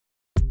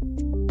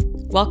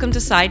Welcome to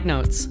Side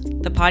Notes,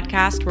 the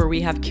podcast where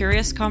we have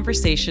curious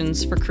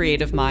conversations for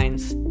creative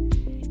minds.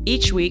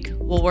 Each week,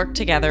 we'll work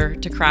together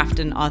to craft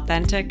an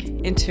authentic,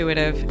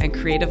 intuitive, and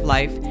creative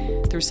life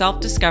through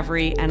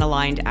self-discovery and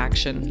aligned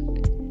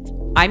action.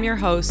 I'm your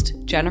host,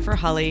 Jennifer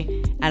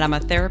Hulley, and I'm a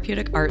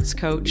therapeutic arts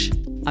coach,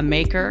 a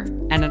maker,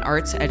 and an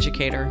arts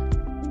educator.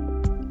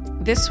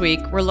 This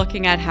week, we're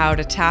looking at how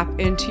to tap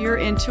into your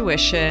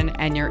intuition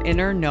and your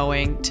inner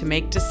knowing to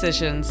make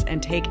decisions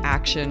and take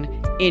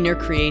action in your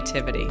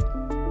creativity.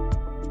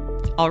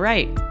 All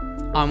right,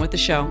 on with the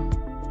show.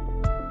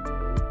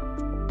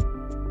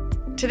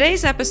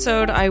 Today's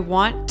episode, I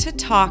want to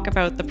talk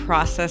about the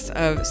process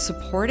of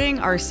supporting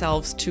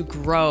ourselves to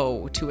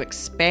grow, to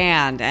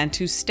expand, and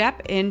to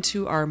step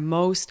into our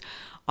most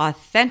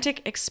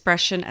authentic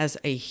expression as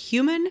a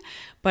human,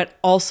 but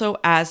also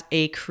as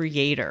a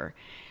creator.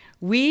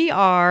 We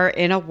are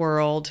in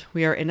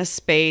a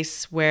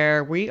space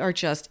where we are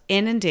just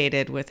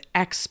inundated with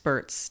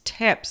experts,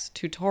 tips,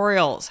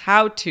 tutorials,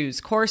 how-tos,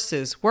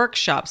 courses,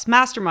 workshops,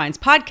 masterminds,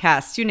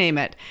 podcasts, you name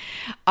it.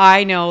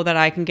 I know that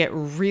I can get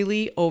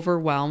really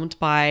overwhelmed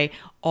by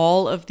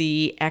all of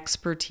the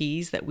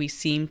expertise that we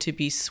seem to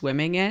be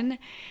swimming in.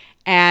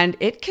 And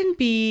it can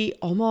be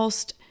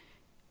almost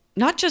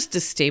not just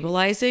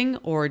destabilizing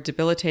or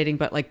debilitating,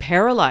 but like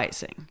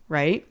paralyzing,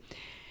 right?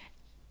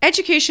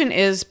 Education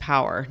is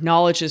power.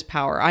 Knowledge is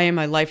power. I am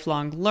a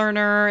lifelong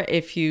learner.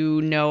 If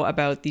you know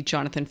about the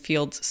Jonathan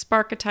Fields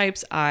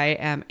Sparketypes, I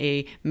am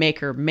a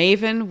maker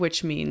maven,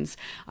 which means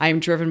I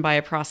am driven by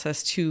a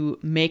process to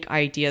make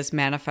ideas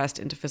manifest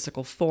into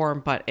physical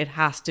form, but it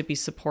has to be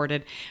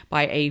supported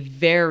by a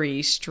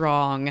very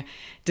strong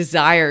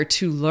desire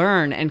to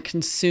learn and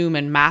consume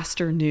and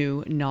master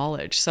new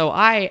knowledge. So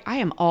I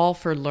am all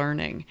for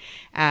learning.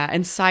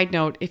 And side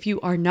note, if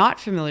you are not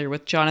familiar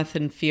with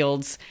Jonathan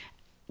Fields'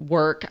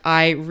 work,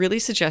 I really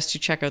suggest you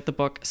check out the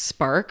book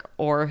Spark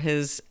or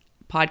his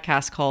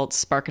podcast called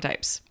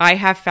Sparketypes. I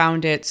have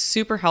found it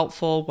super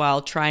helpful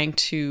while trying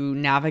to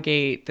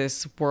navigate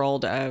this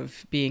world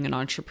of being an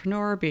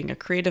entrepreneur, being a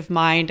creative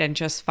mind, and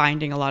just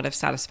finding a lot of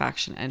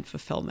satisfaction and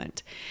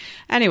fulfillment.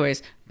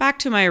 Anyways, back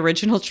to my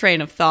original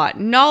train of thought.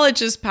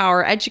 Knowledge is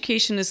power.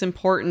 Education is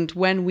important.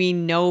 When we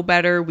know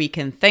better, we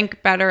can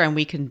think better and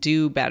we can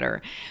do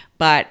better.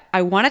 But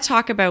I want to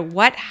talk about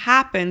what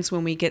happens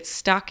when we get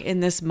stuck in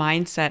this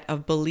mindset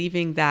of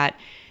believing that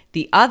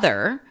the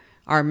other,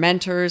 our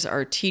mentors,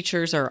 our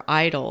teachers, our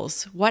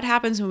idols, what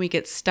happens when we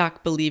get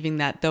stuck believing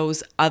that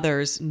those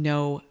others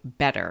know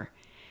better?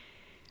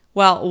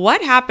 Well,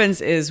 what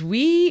happens is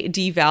we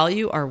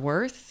devalue our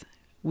worth,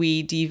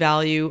 we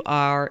devalue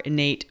our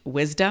innate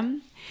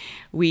wisdom,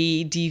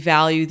 we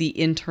devalue the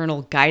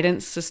internal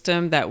guidance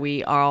system that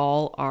we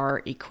all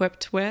are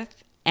equipped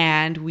with,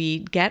 and we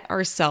get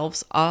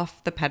ourselves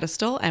off the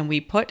pedestal and we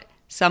put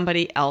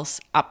somebody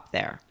else up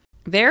there.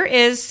 There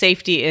is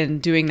safety in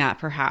doing that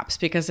perhaps,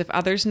 because if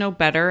others know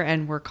better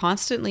and we're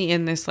constantly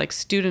in this like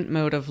student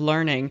mode of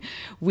learning,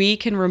 we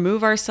can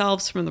remove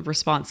ourselves from the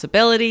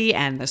responsibility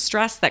and the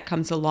stress that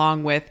comes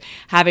along with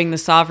having the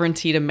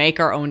sovereignty to make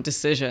our own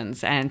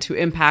decisions and to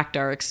impact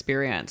our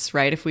experience,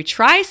 right? If we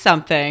try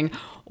something,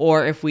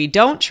 or if we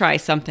don't try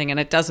something and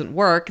it doesn't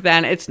work,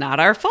 then it's not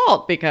our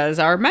fault because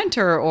our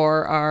mentor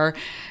or our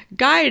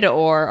guide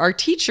or our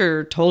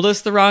teacher told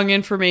us the wrong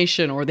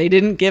information or they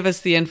didn't give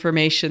us the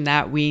information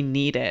that we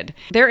needed.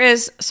 There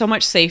is so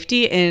much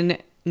safety in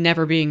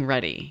never being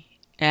ready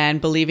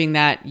and believing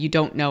that you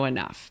don't know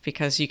enough,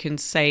 because you can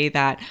say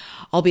that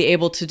I'll be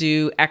able to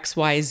do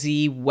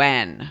XYZ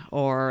when,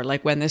 or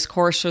like when this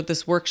course or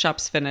this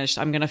workshop's finished,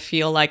 I'm going to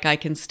feel like I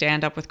can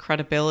stand up with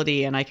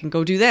credibility and I can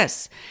go do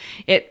this.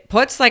 It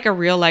puts like a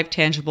real life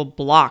tangible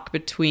block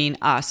between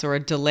us, or a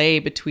delay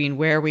between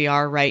where we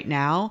are right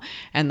now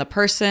and the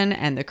person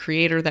and the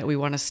creator that we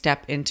want to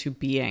step into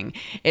being.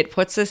 It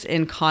puts us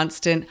in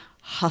constant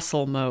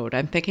hustle mode.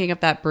 I'm thinking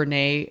of that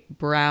Brené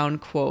Brown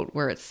quote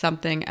where it's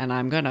something, and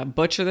I'm going to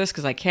butcher this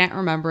because I can't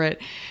remember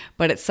it,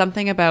 but it's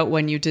something about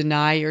when you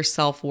deny your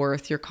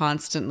self-worth, you're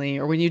constantly,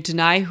 or when you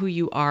deny who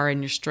you are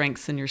and your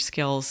strengths and your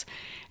skills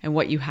and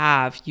what you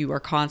have, you are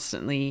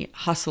constantly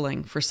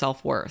hustling for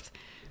self-worth.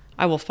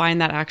 I will find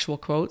that actual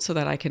quote so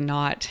that I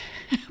cannot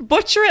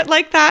butcher it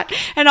like that,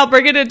 and I'll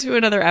bring it into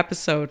another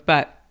episode,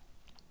 but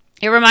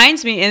it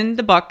reminds me, in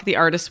the book, The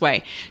Artist's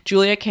Way,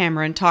 Julia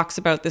Cameron talks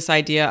about this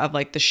idea of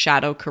like the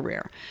shadow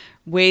career,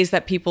 ways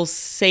that people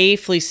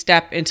safely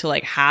step into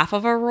like half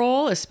of a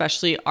role,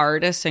 especially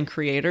artists and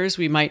creators.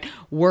 We might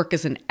work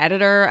as an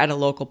editor at a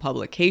local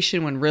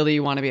publication when really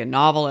you want to be a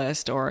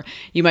novelist, or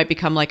you might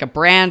become like a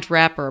brand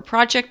rep or a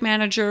project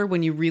manager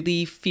when you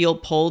really feel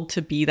pulled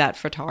to be that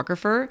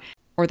photographer.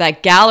 Or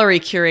that gallery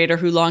curator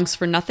who longs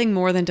for nothing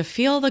more than to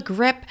feel the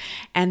grip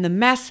and the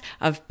mess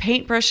of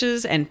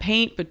paintbrushes and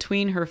paint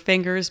between her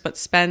fingers, but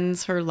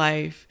spends her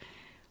life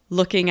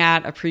looking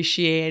at,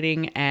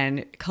 appreciating,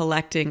 and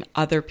collecting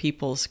other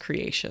people's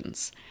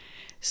creations.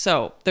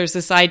 So there's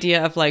this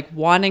idea of like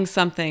wanting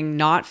something,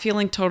 not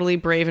feeling totally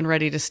brave and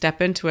ready to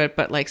step into it,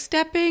 but like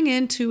stepping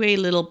into a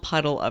little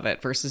puddle of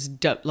it versus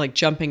like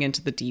jumping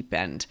into the deep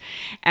end.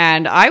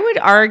 And I would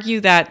argue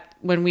that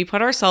when we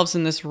put ourselves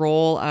in this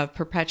role of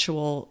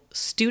perpetual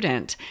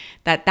student,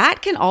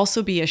 that can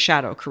also be a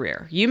shadow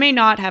career. You may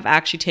not have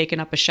actually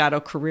taken up a shadow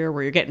career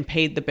where you're getting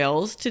paid the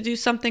bills to do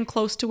something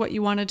close to what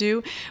you want to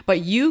do,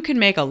 but you can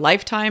make a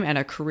lifetime and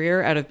a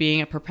career out of being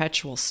a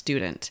perpetual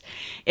student.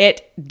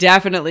 It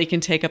definitely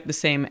can take up the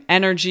same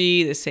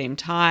energy, the same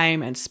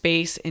time and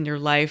space in your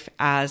life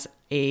as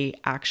a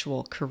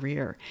actual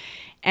career.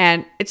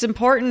 And it's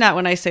important that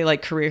when I say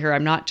like career here,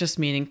 I'm not just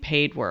meaning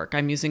paid work.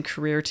 I'm using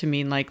career to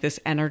mean like this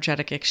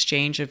energetic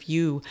exchange of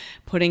you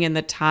putting in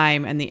the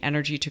time and the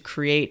energy to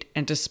create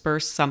and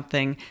disperse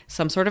something,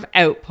 some sort of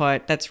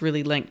output that's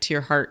really linked to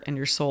your heart and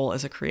your soul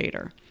as a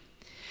creator.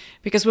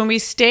 Because when we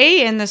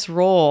stay in this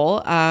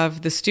role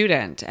of the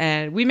student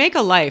and we make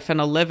a life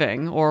and a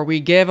living, or we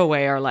give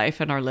away our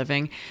life and our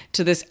living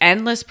to this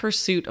endless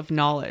pursuit of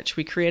knowledge,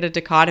 we create a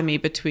dichotomy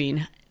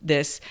between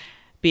this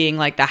being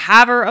like the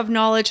haver of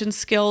knowledge and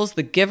skills,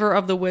 the giver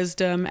of the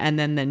wisdom, and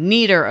then the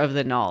needer of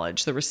the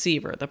knowledge, the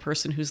receiver, the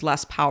person who's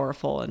less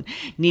powerful and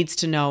needs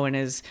to know and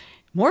is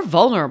more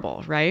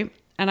vulnerable, right?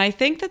 And I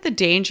think that the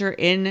danger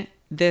in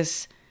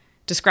this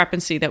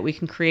discrepancy that we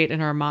can create in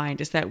our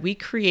mind is that we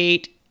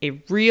create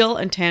a real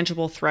and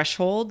tangible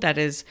threshold that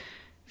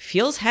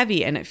feels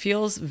heavy and it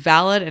feels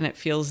valid and it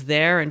feels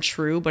there and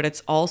true, but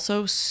it's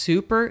also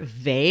super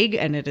vague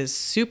and it is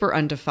super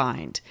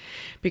undefined.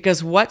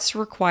 Because what's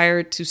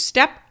required to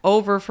step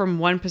over from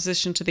one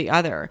position to the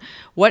other?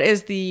 What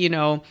is the,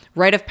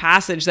 rite of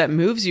passage that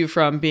moves you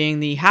from being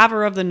the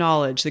haver of the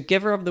knowledge, the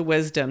giver of the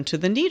wisdom, to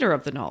the needer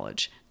of the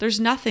knowledge? There's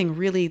nothing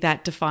really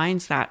that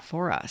defines that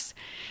for us.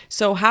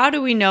 So how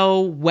do we know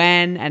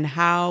when and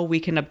how we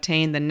can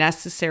obtain the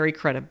necessary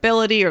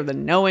credibility or the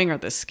knowing or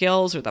the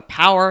skills or the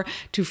power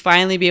to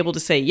finally be able to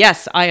say,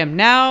 yes, I am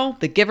now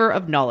the giver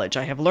of knowledge.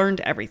 I have learned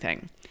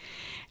everything.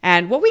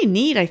 And what we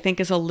need, I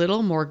think, is a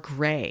little more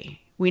gray.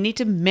 We need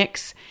to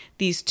mix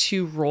these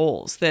two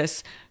roles,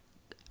 this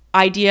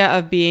idea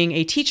of being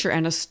a teacher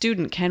and a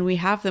student. Can we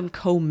have them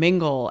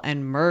commingle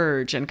and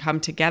merge and come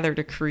together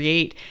to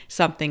create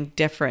something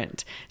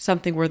different,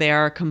 something where they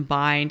are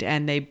combined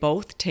and they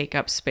both take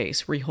up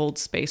space? We hold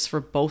space for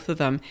both of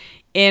them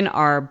in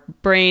our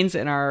brains,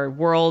 in our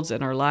worlds,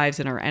 in our lives,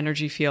 in our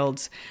energy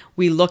fields.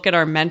 We look at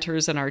our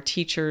mentors and our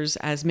teachers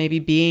as maybe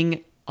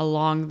being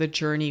along the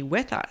journey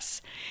with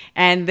us.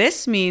 And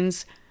this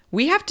means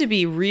we have to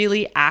be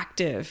really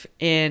active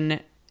in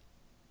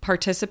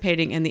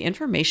participating in the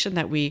information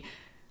that we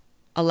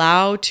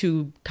allow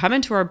to come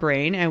into our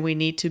brain, and we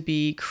need to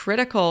be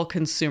critical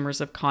consumers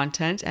of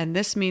content. And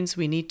this means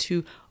we need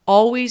to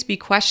always be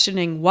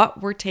questioning what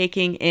we're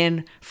taking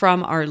in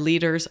from our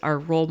leaders, our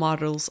role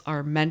models,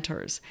 our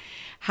mentors.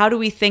 How do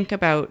we think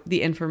about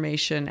the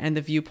information and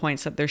the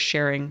viewpoints that they're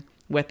sharing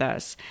with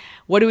us?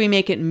 What do we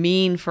make it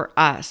mean for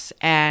us?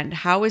 And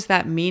how is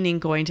that meaning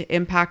going to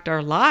impact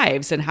our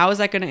lives? And how is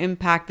that going to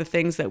impact the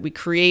things that we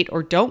create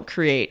or don't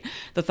create,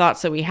 the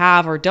thoughts that we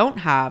have or don't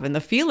have, and the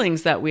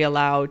feelings that we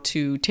allow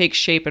to take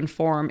shape and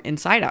form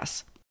inside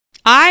us?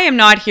 I am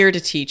not here to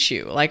teach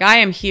you. Like, I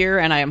am here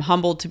and I am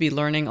humbled to be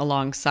learning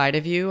alongside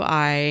of you.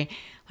 Like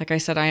I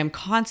said, I am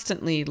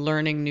constantly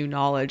learning new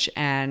knowledge,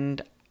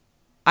 and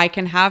I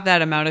can have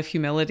that amount of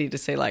humility to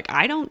say, like,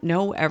 I don't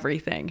know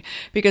everything,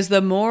 because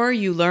the more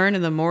you learn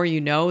and the more you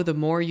know, the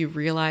more you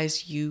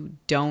realize you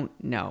don't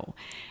know.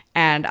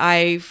 And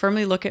I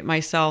firmly look at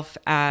myself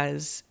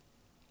as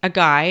a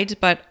guide,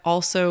 but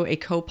also a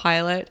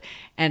co-pilot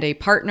and a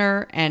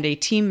partner and a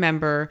team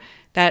member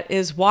that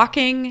is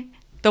walking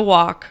the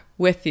walk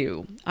with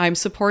you. I'm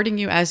supporting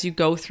you as you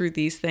go through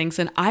these things,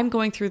 and I'm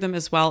going through them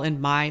as well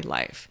in my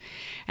life.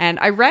 And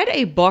I read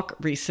a book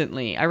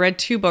recently. I read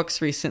 2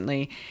 books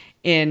recently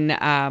in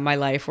my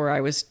life where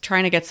I was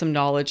trying to get some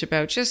knowledge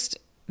about just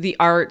the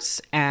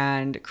arts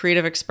and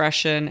creative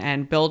expression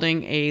and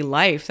building a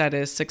life that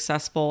is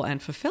successful and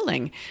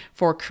fulfilling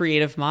for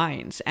creative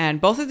minds.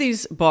 And both of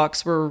these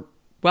books were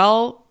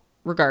well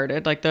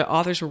regarded, like the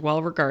authors were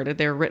well regarded.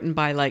 They were written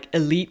by like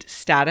elite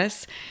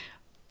status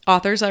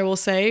authors, I will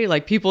say,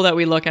 like people that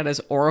we look at as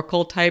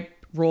oracle type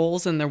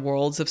roles in the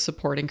worlds of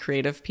supporting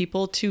creative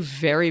people, 2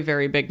 very,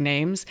 very big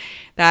names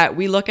that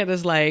we look at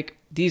as like,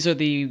 these are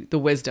the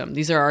wisdom.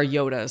 These are our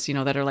Yodas,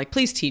 that are like,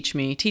 please teach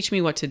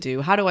me what to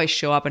do. How do I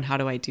show up and how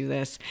do I do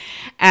this?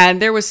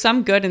 And there was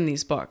some good in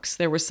these books.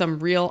 There were some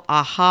real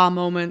aha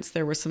moments.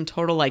 There was some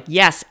total like,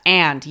 yes,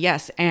 and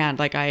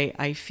like,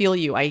 I feel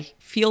you. I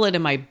feel it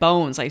in my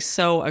bones. I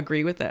so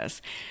agree with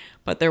this.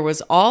 But there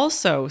was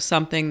also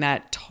something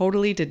that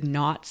totally did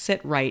not sit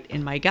right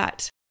in my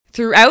gut.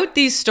 Throughout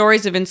these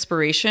stories of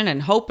inspiration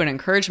and hope and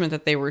encouragement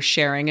that they were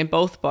sharing in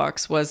both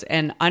books was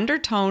an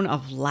undertone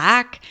of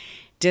lack,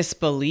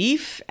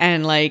 disbelief,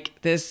 and like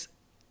this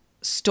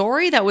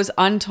story that was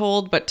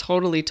untold but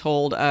totally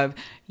told of,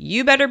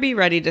 you better be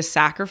ready to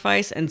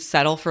sacrifice and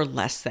settle for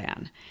less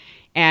than.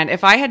 And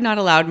if I had not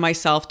allowed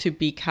myself to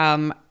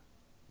become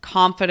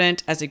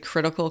confident as a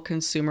critical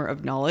consumer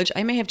of knowledge,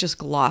 I may have just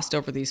glossed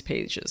over these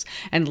pages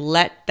and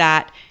let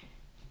that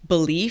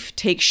belief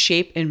take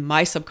shape in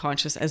my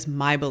subconscious as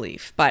my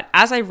belief. But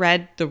as I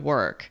read the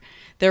work,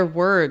 their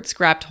words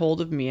grabbed hold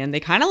of me and they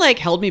kind of like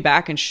held me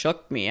back and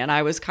shook me. And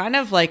I was kind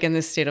of like in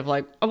this state of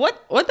like,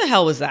 what the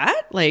hell was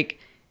that? Like,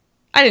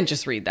 I didn't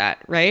just read that,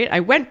 right? I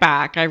went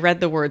back, I read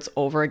the words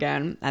over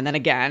again and then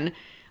again.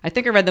 I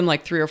think I read them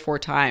like 3 or 4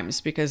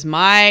 times because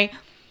my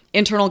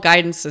internal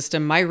guidance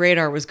system, my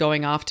radar was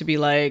going off to be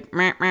like,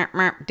 meh, meh,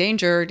 meh,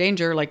 danger,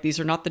 danger. Like, these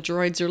are not the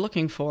droids you're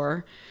looking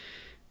for.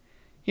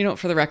 You know,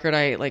 for the record,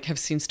 I like have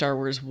seen Star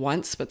Wars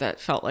once, but that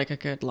felt like a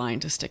good line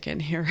to stick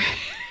in here.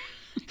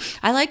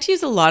 I like to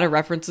use a lot of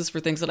references for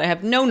things that I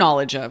have no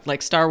knowledge of,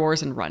 like Star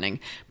Wars and running.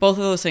 Both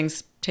of those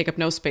things take up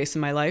no space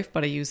in my life,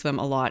 but I use them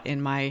a lot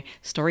in my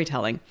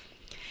storytelling.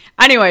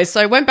 Anyway,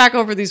 so I went back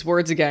over these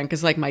words again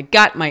because like my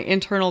gut, my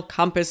internal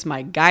compass,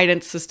 my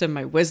guidance system,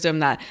 my wisdom,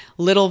 that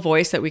little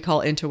voice that we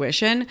call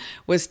intuition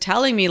was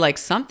telling me like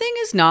something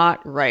is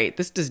not right.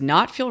 This does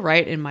not feel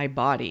right in my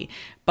body.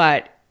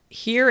 But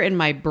here in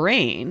my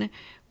brain,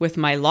 with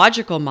my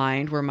logical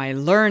mind, where my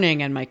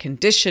learning and my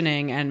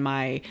conditioning and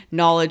my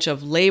knowledge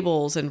of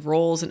labels and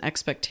roles and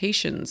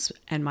expectations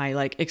and my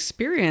like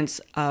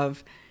experience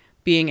of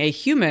being a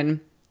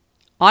human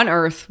on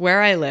Earth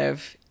where I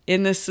live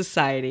in this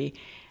society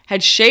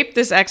had shaped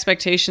this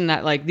expectation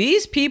that like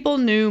these people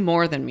knew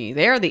more than me.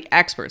 They are the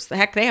experts. The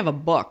heck, they have a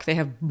book. They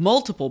have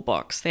multiple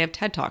books. They have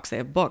TED Talks. They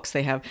have books.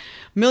 They have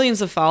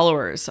millions of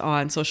followers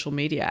on social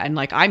media. And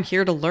like, I'm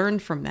here to learn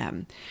from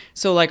them.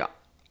 So like,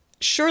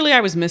 surely I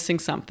was missing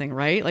something,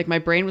 right? Like my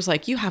brain was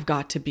like, you have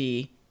got to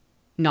be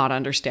not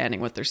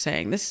understanding what they're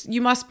saying. This, you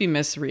must be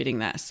misreading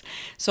this.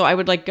 So I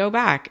would like go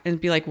back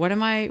and be like, what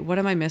am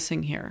I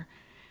missing here?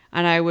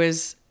 And I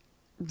was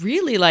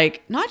really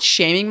like not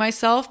shaming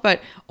myself,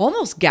 but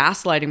almost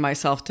gaslighting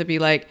myself to be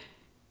like,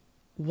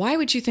 why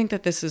would you think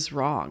that this is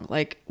wrong?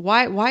 Like,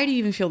 why do you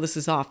even feel this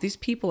is off? These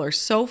people are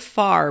so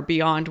far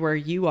beyond where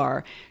you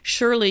are.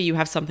 Surely you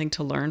have something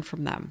to learn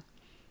from them.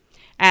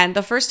 And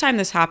the first time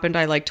this happened,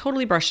 I like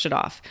totally brushed it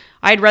off.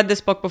 I'd read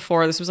this book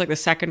before. This was like the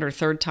second or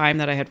third time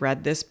that I had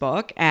read this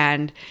book.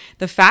 And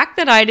the fact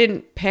that I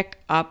didn't pick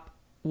up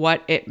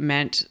what it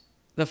meant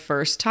the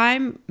first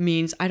time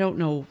means, I don't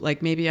know,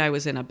 like maybe I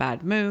was in a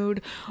bad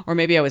mood, or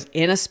maybe I was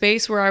in a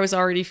space where I was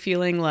already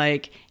feeling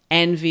like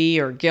envy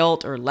or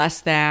guilt or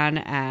less than,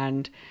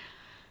 and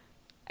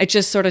it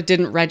just sort of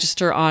didn't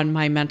register on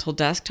my mental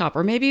desktop.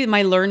 Or maybe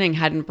my learning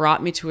hadn't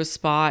brought me to a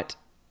spot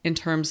in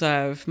terms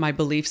of my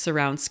beliefs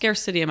around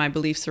scarcity and my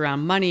beliefs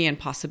around money and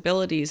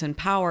possibilities and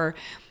power.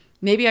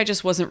 Maybe I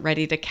just wasn't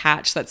ready to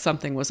catch that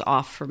something was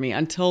off for me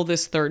until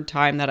this third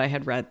time that I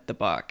had read the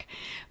book.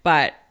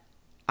 But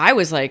I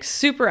was like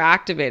super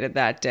activated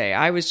that day.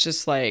 I was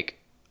just like,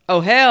 oh,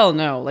 hell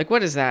no. Like,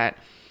 what is that?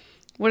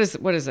 What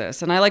is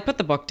this? And I like put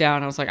the book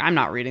down. I was like, I'm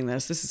not reading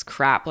this. This is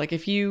crap. Like,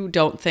 if you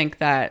don't think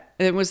that,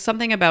 it was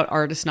something about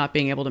artists not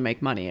being able to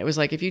make money. It was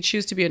like, if you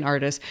choose to be an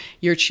artist,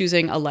 you're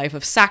choosing a life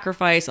of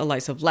sacrifice, a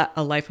life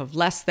of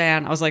less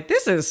than. I was like,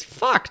 this is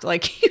fucked.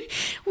 Like,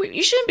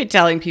 you shouldn't be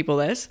telling people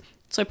this.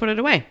 So I put it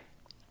away.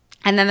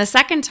 And then the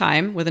second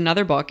time with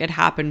another book, it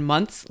happened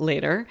months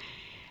later.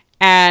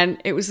 And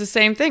it was the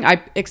same thing,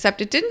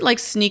 except it didn't like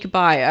sneak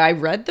by. I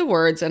read the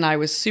words and I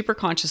was super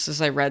conscious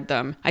as I read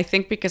them. I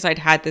think because I'd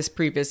had this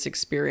previous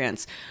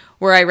experience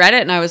where I read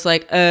it and I was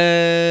like,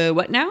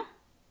 what now?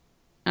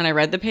 And I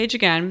read the page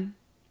again.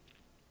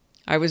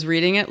 I was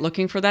reading it,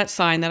 looking for that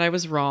sign that I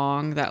was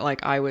wrong, that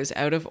like I was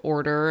out of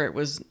order. It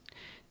was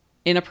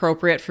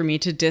inappropriate for me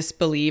to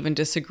disbelieve and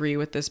disagree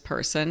with this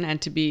person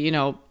and to be,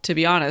 to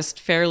be honest,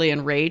 fairly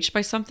enraged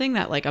by something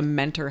that like a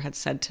mentor had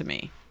said to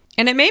me.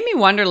 And it made me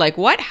wonder, like,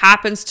 what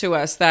happens to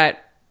us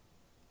that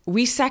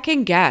we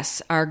second guess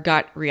our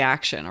gut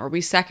reaction, or we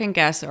second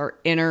guess our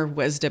inner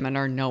wisdom and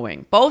our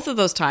knowing. Both of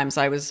those times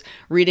I was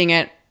reading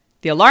it,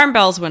 the alarm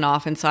bells went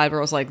off inside where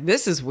I was like,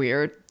 this is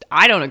weird.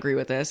 I don't agree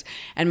with this.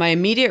 And my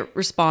immediate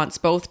response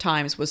both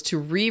times was to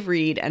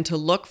reread and to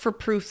look for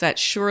proof that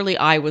surely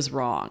I was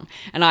wrong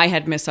and I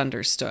had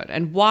misunderstood.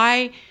 And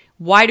why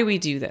do we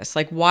do this?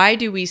 Like, why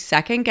do we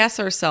second guess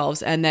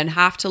ourselves and then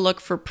have to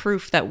look for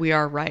proof that we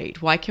are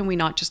right? Why can we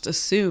not just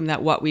assume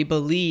that what we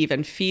believe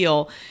and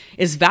feel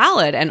is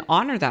valid and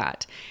honor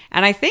that?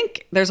 And I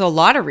think there's a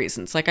lot of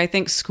reasons. Like, I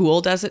think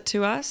school does it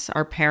to us.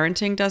 Our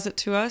parenting does it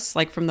to us.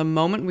 Like, from the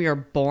moment we are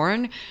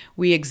born,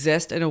 we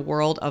exist in a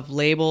world of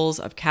labels,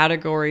 of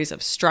categories,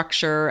 of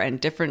structure,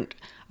 and different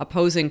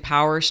opposing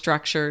power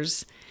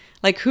structures.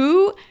 Like,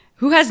 who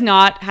has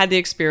not had the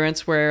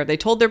experience where they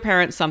told their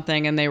parents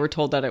something and they were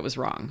told that it was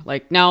wrong?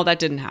 Like, no, that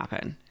didn't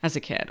happen as a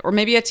kid. Or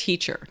maybe a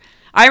teacher.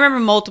 I remember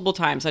multiple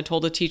times I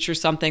told a teacher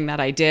something that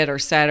I did or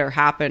said or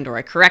happened, or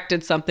I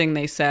corrected something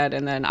they said,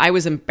 and then I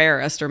was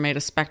embarrassed or made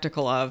a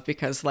spectacle of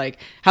because, like,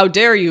 how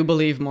dare you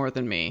believe more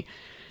than me?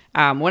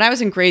 When I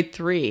was in grade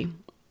 3,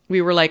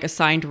 we were like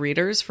assigned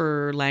readers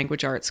for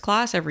language arts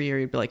class. Every year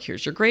you'd be like,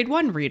 here's your grade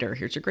 1 reader,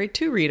 here's your grade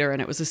 2 reader.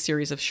 And it was a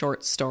series of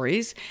short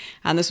stories.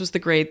 And this was the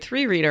grade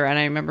 3 reader. And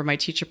I remember my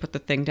teacher put the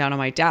thing down on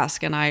my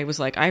desk and I was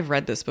like, I've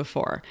read this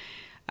before.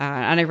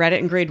 And I read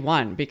it in grade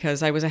 1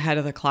 because I was ahead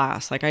of the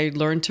class. Like I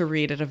learned to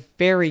read at a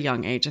very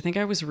young age. I think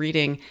I was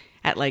reading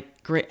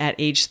at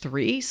age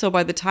 3. So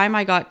by the time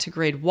I got to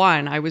grade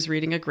 1, I was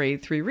reading a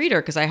grade 3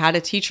 reader because I had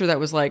a teacher that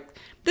was like,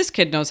 this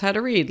kid knows how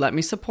to read. Let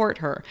me support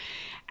her.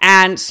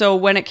 And so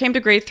when it came to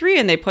grade 3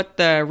 and they put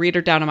the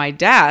reader down on my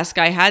desk,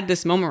 I had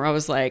this moment where I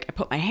was like, I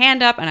put my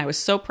hand up and I was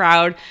so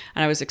proud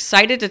and I was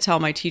excited to tell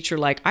my teacher,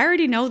 like, I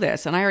already know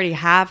this and I already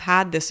have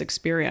had this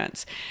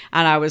experience.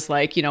 And I was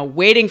like,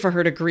 waiting for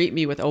her to greet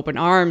me with open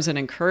arms and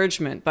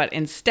encouragement. But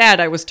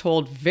instead, I was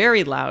told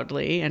very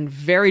loudly and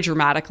very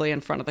dramatically in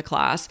front of the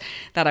class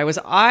that I was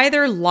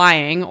either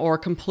lying or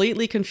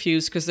completely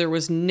confused because there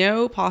was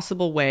no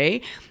possible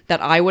way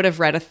that I would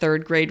have read a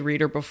 3rd grade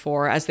reader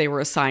before as they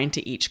were assigned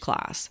to each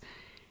class.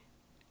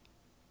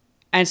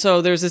 And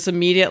so there's this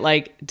immediate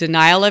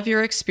denial of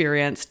your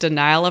experience,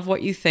 denial of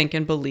what you think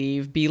and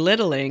believe,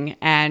 belittling,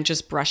 and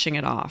just brushing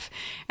it off.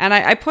 And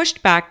I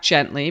pushed back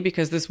gently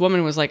because this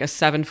woman was like a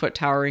 7-foot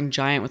towering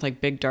giant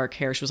with big dark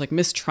hair. She was like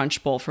Miss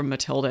Trunchbull from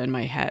Matilda in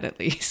my head, at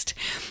least.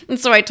 And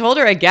so I told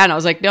her again, I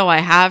was like, no, I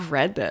have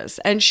read this.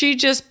 And she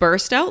just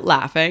burst out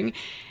laughing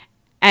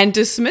and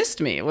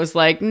dismissed me. It was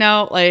like,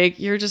 no,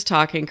 you're just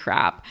talking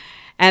crap.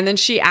 And then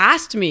she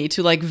asked me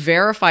to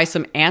verify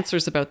some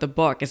answers about the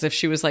book as if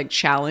she was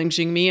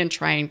challenging me and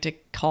trying to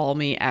call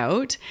me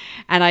out.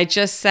 And I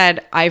just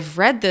said, I've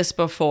read this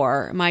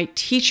before. My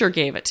teacher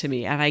gave it to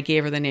me. And I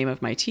gave her the name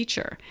of my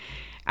teacher.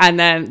 And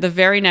then the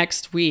very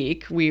next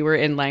week we were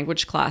in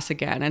language class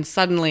again. And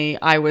suddenly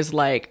I was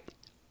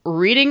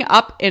reading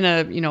up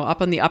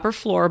up on the upper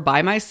floor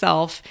by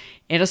myself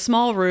in a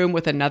small room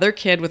with another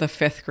kid with a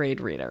 5th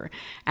grade reader.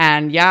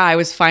 And yeah, I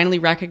was finally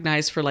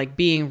recognized for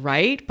being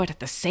right. But at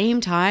the same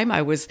time,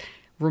 I was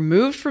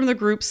removed from the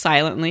group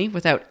silently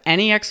without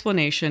any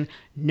explanation,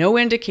 no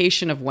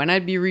indication of when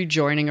I'd be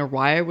rejoining or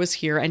why I was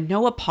here, and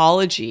no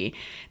apology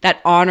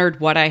that honored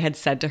what I had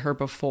said to her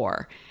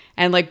before.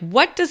 And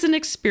what does an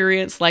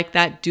experience like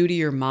that do to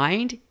your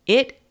mind?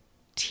 It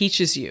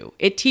teaches you.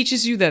 It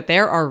teaches you that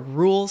there are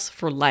rules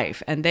for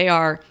life, and they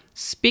are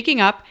speaking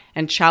up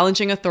and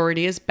challenging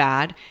authority is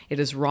bad, it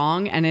is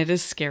wrong, and it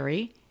is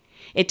scary.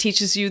 It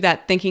teaches you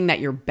that thinking that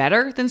you're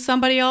better than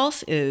somebody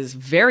else is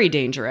very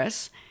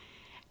dangerous,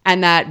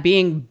 and that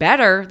being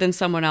better than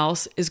someone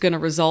else is going to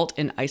result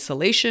in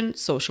isolation,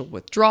 social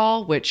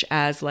withdrawal, which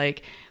as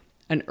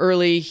an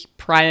early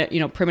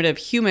primitive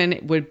human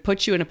would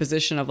put you in a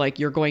position of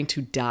you're going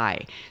to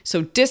die.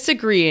 So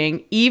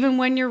disagreeing, even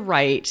when you're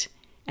right,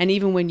 and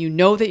even when you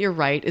know that you're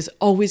right, is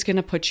always going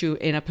to put you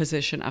in a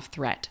position of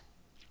threat.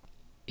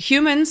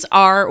 Humans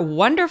are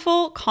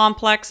wonderful,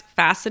 complex,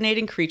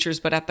 fascinating creatures,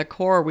 but at the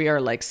core, we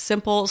are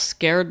simple,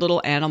 scared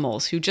little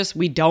animals who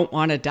we don't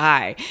want to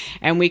die.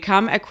 And we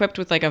come equipped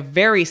with a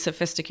very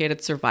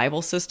sophisticated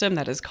survival system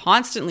that is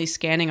constantly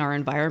scanning our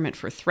environment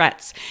for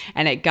threats.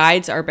 And it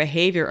guides our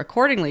behavior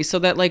accordingly so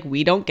that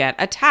we don't get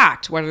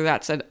attacked, whether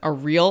that's a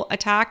real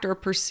attack or a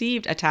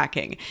perceived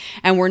attacking.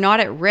 And we're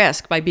not at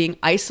risk by being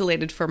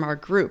isolated from our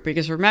group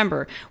because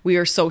remember, we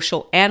are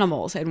social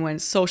animals. And when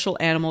social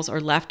animals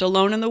are left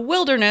alone in the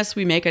wilderness,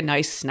 we make a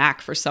nice snack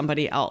for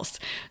somebody else.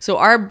 So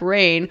our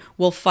brain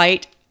will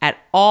fight at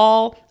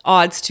all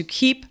odds to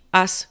keep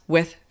us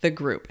with the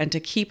group and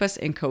to keep us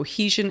in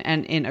cohesion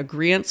and in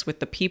agreement with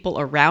the people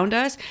around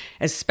us,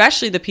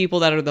 especially the people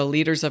that are the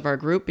leaders of our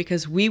group,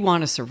 because we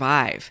want to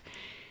survive.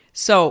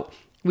 So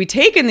we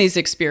take in these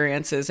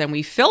experiences and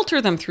we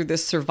filter them through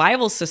this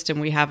survival system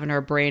we have in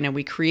our brain, and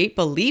we create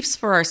beliefs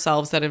for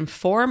ourselves that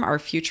inform our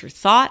future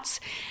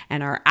thoughts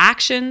and our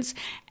actions.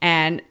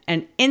 And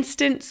an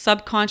instant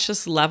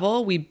subconscious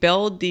level, we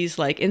build these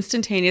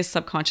instantaneous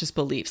subconscious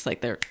beliefs,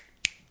 they're,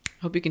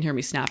 hope you can hear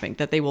me snapping,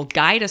 that they will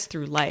guide us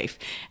through life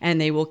and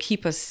they will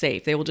keep us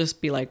safe. They will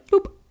just be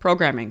boop,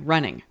 programming,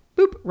 running.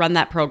 Boop, run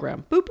that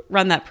program. Boop,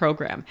 run that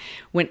program.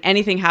 When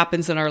anything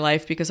happens in our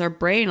life, because our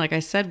brain, like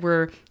I said,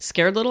 we're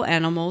scared little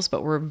animals,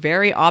 but we're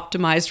very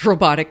optimized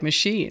robotic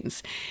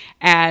machines.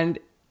 And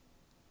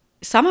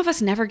some of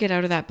us never get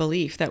out of that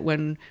belief that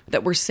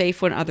we're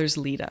safe when others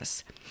lead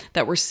us,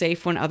 that we're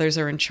safe when others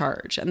are in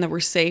charge, and that we're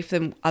safe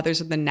when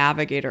others are the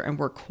navigator and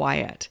we're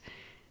quiet.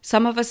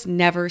 Some of us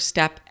never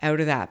step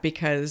out of that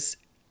because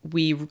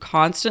we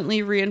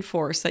constantly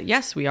reinforce that,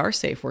 yes, we are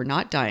safe. We're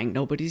not dying.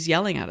 Nobody's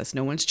yelling at us.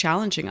 No one's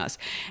challenging us.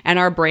 And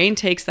our brain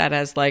takes that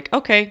as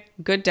okay,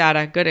 good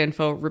data, good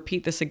info,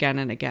 repeat this again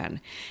and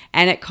again.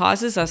 And it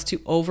causes us to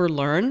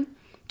overlearn,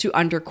 to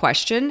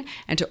under-question,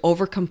 and to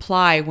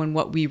over-comply when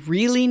what we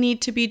really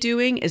need to be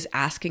doing is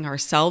asking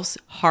ourselves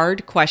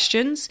hard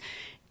questions,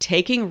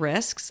 taking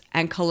risks,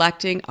 and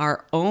collecting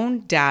our own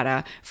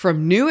data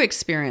from new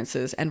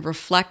experiences and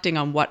reflecting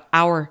on what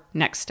our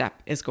next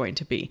step is going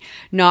to be,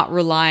 not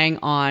relying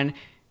on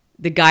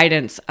the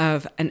guidance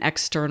of an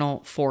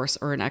external force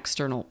or an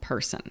external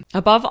person.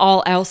 Above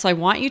all else, I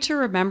want you to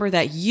remember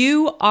that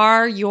you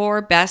are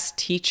your best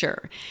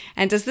teacher.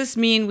 And does this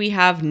mean we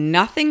have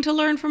nothing to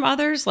learn from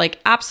others? Like,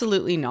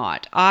 absolutely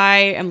not. I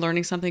am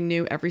learning something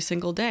new every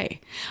single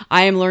day.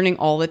 I am learning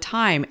all the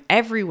time,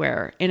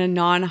 everywhere, in a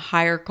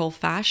non-hierarchical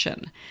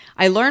fashion.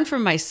 I learn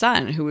from my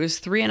son, who is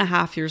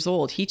 3.5 years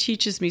old. He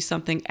teaches me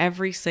something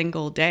every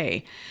single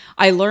day.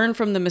 I learn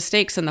from the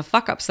mistakes and the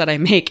fuck-ups that I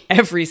make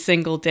every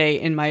single day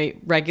in my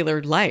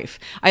regular life.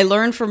 I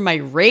learn from my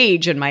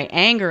rage and my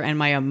anger and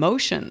my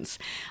emotions.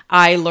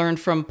 I learn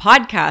from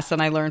podcasts,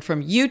 and I learn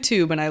from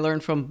YouTube, and I learn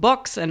from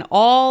books and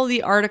all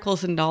the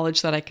articles and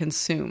knowledge that I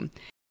consume.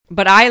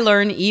 But I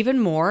learn even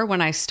more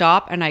when I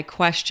stop and I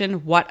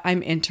question what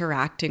I'm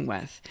interacting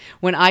with.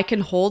 When I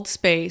can hold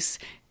space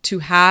to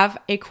have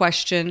a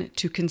question,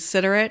 to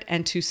consider it,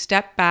 and to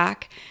step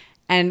back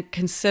and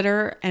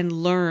consider and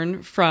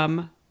learn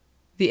from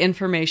the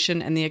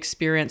information and the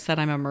experience that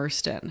I'm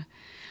immersed in.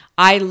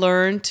 I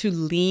learn to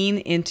lean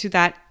into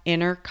that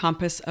inner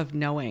compass of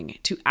knowing,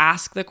 to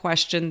ask the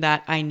question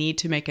that I need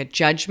to make a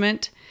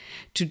judgment,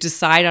 to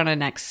decide on a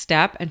next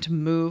step, and to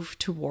move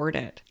toward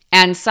it.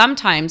 And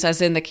sometimes,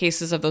 as in the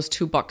cases of those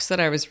 2 books that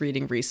I was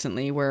reading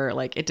recently, where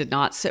like it did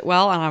not sit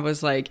well, and I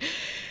was like,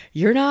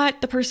 you're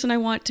not the person I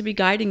want to be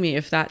guiding me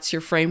if that's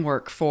your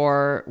framework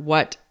for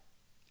what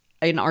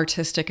an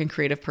artistic and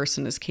creative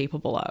person is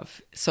capable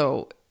of.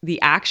 So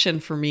the action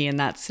for me in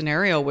that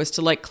scenario was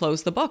to like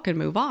close the book and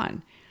move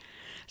on.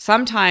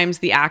 Sometimes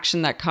the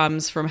action that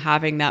comes from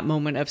having that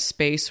moment of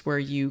space where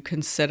you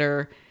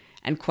consider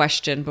and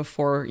question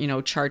before,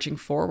 charging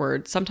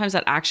forward. Sometimes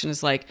that action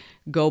is like,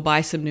 go buy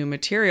some new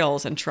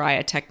materials and try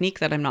a technique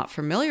that I'm not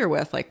familiar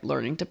with, like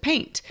learning to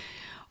paint.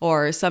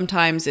 Or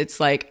sometimes it's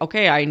like,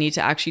 okay, I need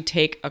to actually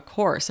take a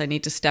course. I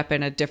need to step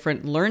in a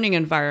different learning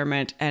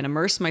environment and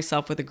immerse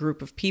myself with a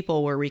group of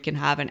people where we can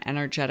have an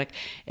energetic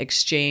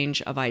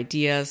exchange of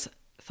ideas,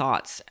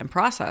 thoughts, and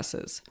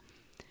processes.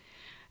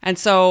 And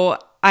so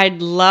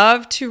I'd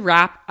love to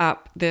wrap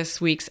up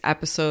this week's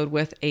episode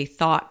with a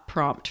thought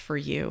prompt for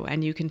you.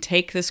 And you can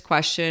take this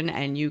question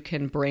and you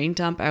can brain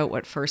dump out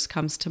what first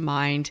comes to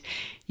mind.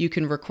 You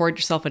can record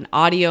yourself an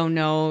audio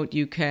note.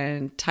 You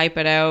can type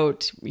it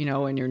out,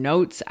 in your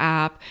notes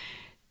app,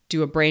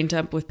 do a brain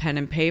dump with pen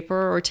and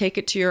paper, or take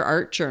it to your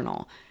art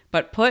journal.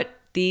 But put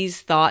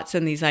these thoughts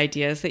and these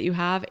ideas that you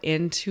have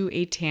into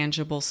a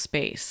tangible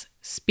space.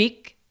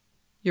 Speak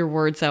your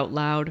words out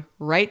loud,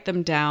 write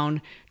them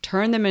down,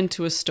 turn them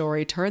into a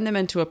story, turn them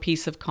into a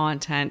piece of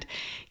content.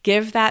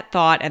 Give that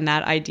thought and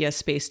that idea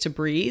space to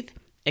breathe,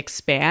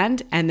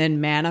 expand, and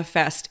then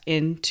manifest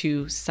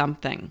into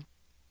something.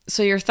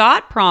 So your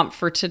thought prompt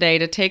for today,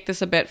 to take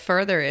this a bit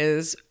further,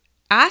 is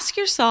ask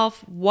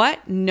yourself,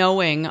 what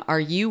knowing are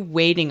you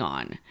waiting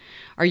on?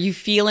 Are you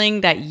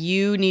feeling that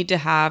you need to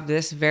have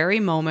this very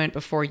moment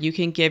before you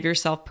can give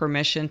yourself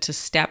permission to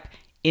step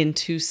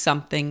into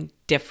something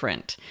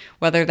different,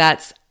 whether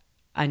that's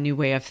a new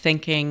way of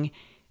thinking,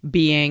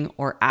 being,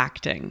 or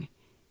acting?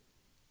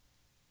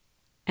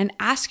 And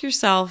ask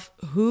yourself,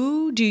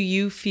 who do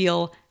you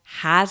feel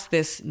has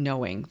this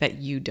knowing that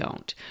you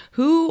don't?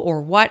 Who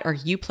or what are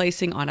you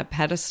placing on a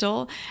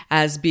pedestal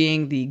as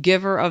being the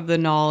giver of the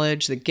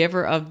knowledge, the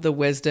giver of the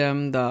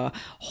wisdom, the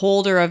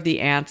holder of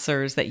the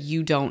answers that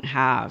you don't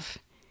have?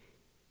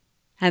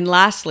 And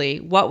lastly,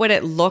 what would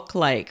it look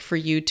like for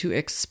you to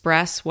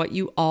express what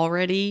you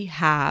already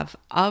have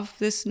of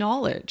this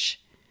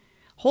knowledge?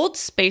 Hold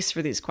space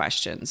for these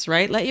questions,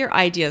 right? Let your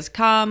ideas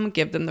come,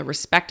 give them the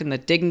respect and the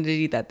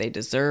dignity that they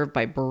deserve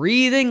by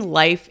breathing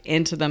life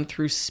into them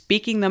through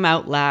speaking them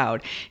out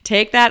loud.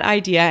 Take that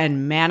idea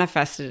and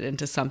manifest it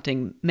into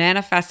something,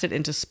 manifest it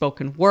into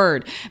spoken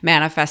word,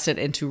 manifest it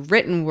into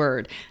written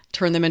word,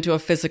 turn them into a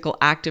physical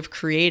act of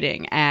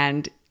creating,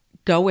 and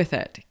go with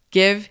it.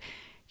 Give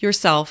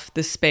yourself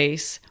the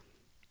space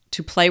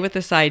to play with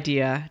this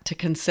idea, to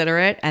consider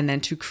it, and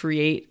then to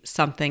create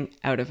something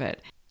out of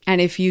it.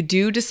 And if you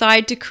do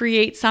decide to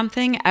create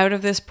something out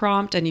of this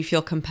prompt and you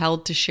feel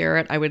compelled to share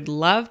it, I would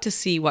love to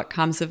see what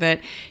comes of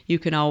it. You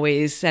can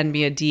always send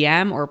me a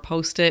DM or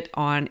post it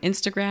on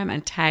Instagram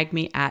and tag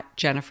me at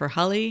Jennifer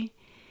Hulley.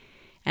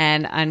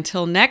 And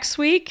until next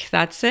week,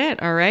 that's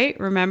it. All right.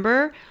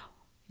 Remember,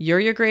 you're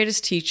your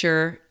greatest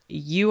teacher.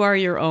 You are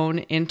your own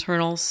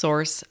internal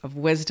source of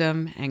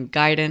wisdom and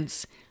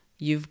guidance.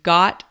 You've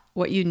got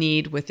what you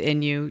need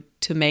within you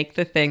to make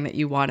the thing that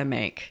you want to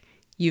make.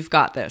 You've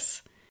got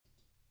this.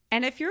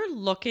 And if you're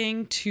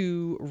looking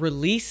to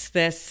release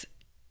this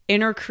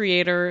inner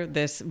creator,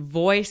 this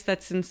voice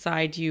that's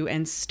inside you,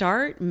 and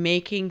start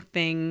making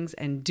things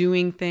and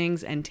doing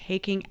things and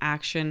taking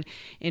action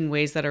in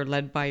ways that are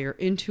led by your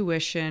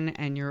intuition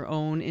and your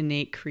own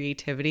innate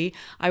creativity,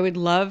 I would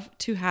love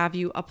to have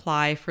you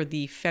apply for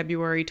the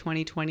February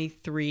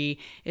 2023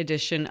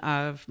 edition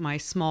of my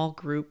small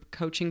group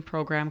coaching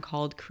program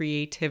called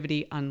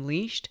Creativity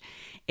Unleashed.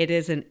 It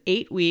is an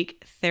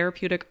 8-week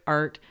therapeutic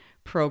art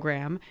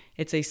program.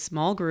 It's a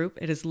small group.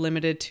 It is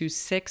limited to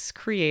 6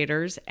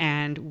 creators,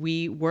 and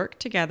we work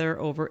together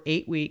over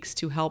 8 weeks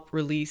to help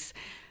release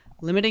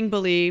limiting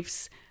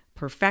beliefs,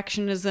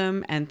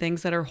 perfectionism, and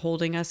things that are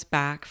holding us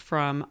back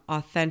from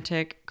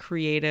authentic,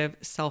 creative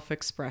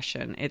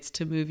self-expression. It's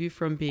to move you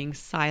from being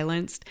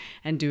silenced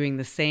and doing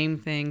the same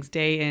things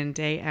day in,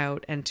 day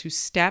out, and to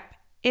step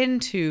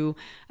into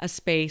a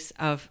space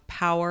of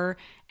power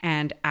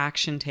and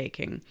action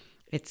taking.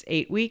 It's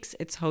 8 weeks.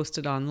 It's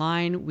hosted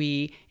online.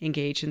 We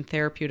engage in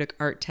therapeutic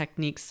art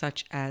techniques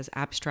such as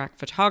abstract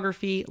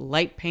photography,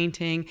 light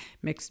painting,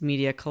 mixed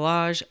media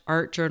collage,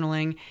 art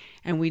journaling,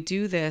 and we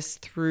do this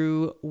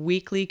through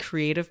weekly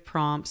creative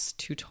prompts,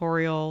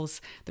 tutorials.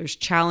 There's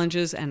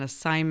challenges and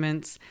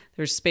assignments.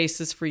 There's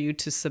spaces for you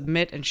to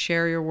submit and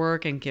share your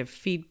work and give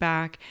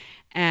feedback.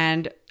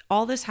 And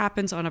all this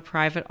happens on a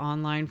private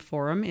online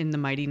forum in the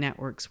Mighty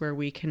Networks where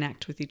we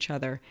connect with each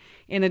other.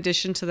 In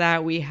addition to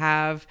that, we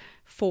have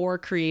 4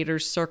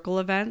 Creators Circle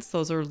events.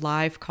 Those are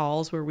live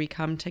calls where we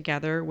come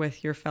together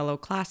with your fellow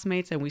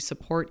classmates and we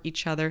support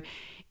each other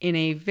in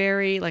a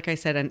very, like I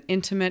said, an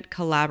intimate,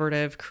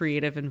 collaborative,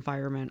 creative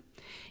environment.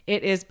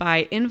 It is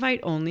by invite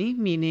only,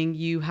 meaning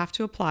you have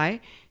to apply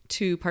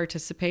to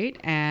participate,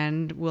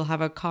 and we'll have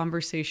a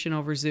conversation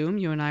over Zoom.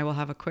 You and I will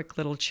have a quick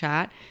little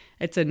chat.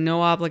 It's a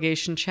no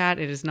obligation chat.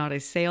 It is not a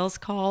sales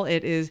call.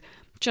 It is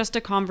just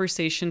a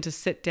conversation to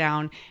sit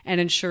down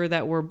and ensure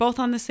that we're both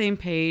on the same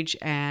page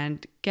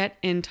and get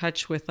in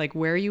touch with like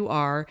where you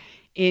are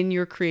in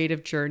your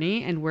creative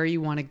journey and where you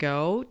want to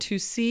go to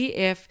see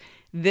if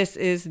this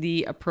is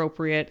the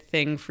appropriate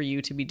thing for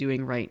you to be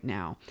doing right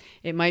now.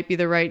 It might be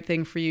the right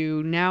thing for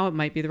you now. It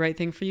might be the right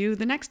thing for you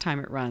the next time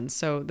it runs.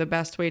 So the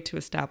best way to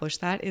establish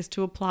that is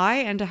to apply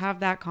and to have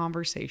that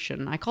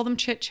conversation. I call them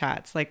chit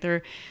chats. Like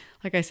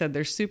I said,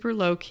 they're super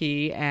low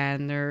key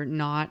and they're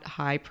not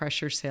high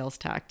pressure sales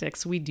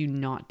tactics. We do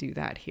not do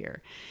that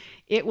here.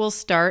 It will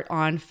start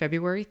on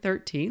February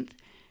 13th.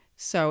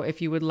 So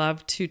if you would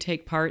love to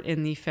take part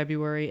in the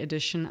February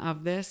edition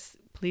of this,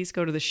 please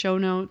go to the show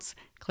notes,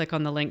 click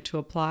on the link to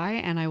apply,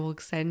 and I will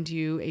send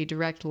you a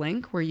direct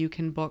link where you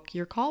can book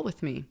your call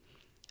with me.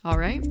 All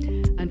right.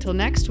 Until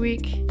next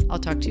week, I'll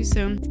talk to you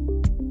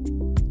soon.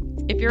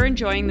 If you're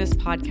enjoying this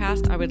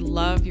podcast, I would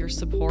love your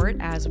support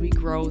as we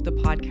grow the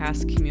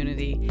podcast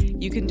community.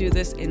 You can do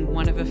this in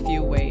one of a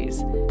few ways.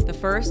 The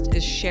first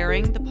is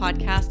sharing the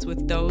podcast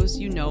with those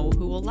you know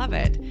who will love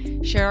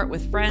it. Share it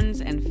with friends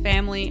and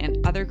family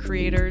and other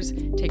creators.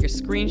 Take a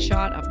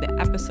screenshot of the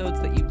episodes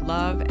that you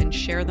love and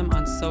share them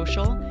on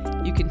social.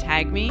 You can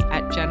tag me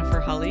at Jennifer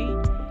Hulley,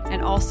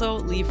 and also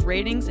leave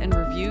ratings and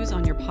reviews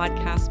on your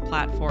podcast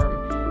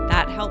platform.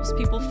 That helps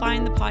people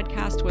find the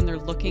podcast when they're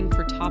looking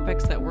for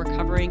topics that we're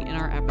covering in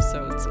our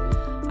episodes.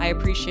 I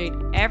appreciate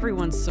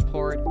everyone's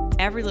support.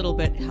 Every little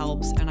bit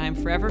helps, and I'm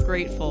forever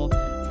grateful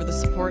for the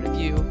support of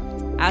you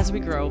as we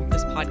grow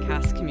this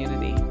podcast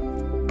community.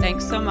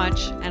 Thanks so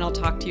much, and I'll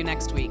talk to you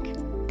next week.